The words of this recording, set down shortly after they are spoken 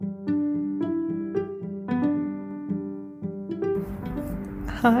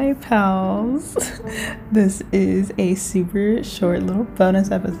Hi, pals. This is a super short little bonus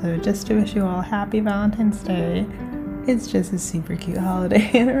episode just to wish you all happy Valentine's Day. It's just a super cute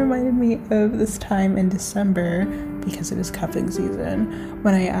holiday, and it reminded me of this time in December because it was cuffing season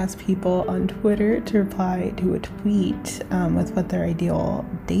when I asked people on Twitter to reply to a tweet with what their ideal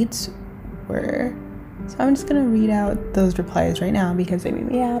dates were. So I'm just gonna read out those replies right now because they made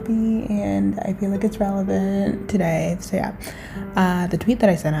me happy and I feel like it's relevant today. So yeah, the tweet that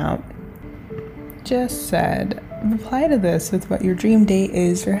I sent out just said, reply to this with what your dream date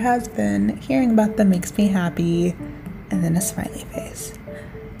is or has been. Hearing about them makes me happy. And then a smiley face.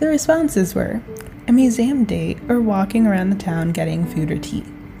 The responses were, a museum date or walking around the town getting food or tea.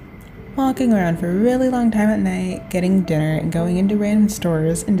 Walking around for a really long time at night, getting dinner and going into random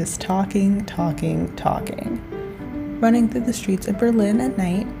stores and just talking. Running through the streets of Berlin at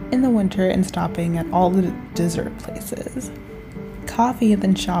night in the winter and stopping at all the dessert places. Coffee and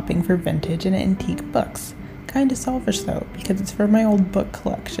then shopping for vintage and antique books. Kinda selfish though, because it's for my old book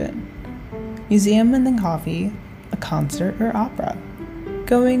collection. Museum and then coffee, a concert or opera.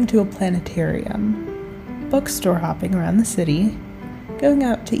 Going to a planetarium. Bookstore hopping around the city. Going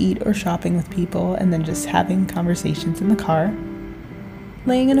out to eat or shopping with people and then just having conversations in the car.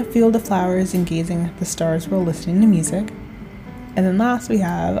 Laying in a field of flowers and gazing at the stars while listening to music. And then last we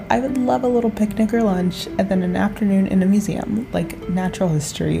have, I would love a little picnic or lunch and then an afternoon in a museum, like natural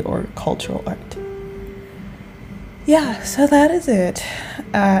history or cultural art. Yeah, so that is it.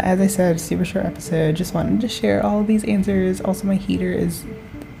 As I said, super short episode. Just wanted to share all of these answers. Also, my heater is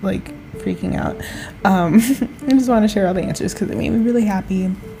like freaking out. I just want to share all the answers because it made me really happy.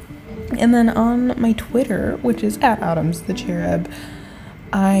 And then on my Twitter, which is at Autumn's the Cherub,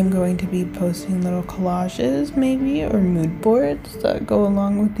 I'm going to be posting little collages maybe or mood boards that go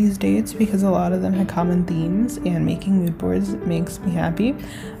along with these dates because a lot of them had common themes and making mood boards makes me happy.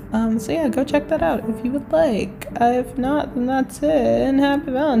 So yeah, go check that out if you would like. If not, then that's it, and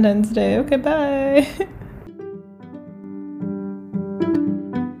happy Valentine's Day. Okay, bye.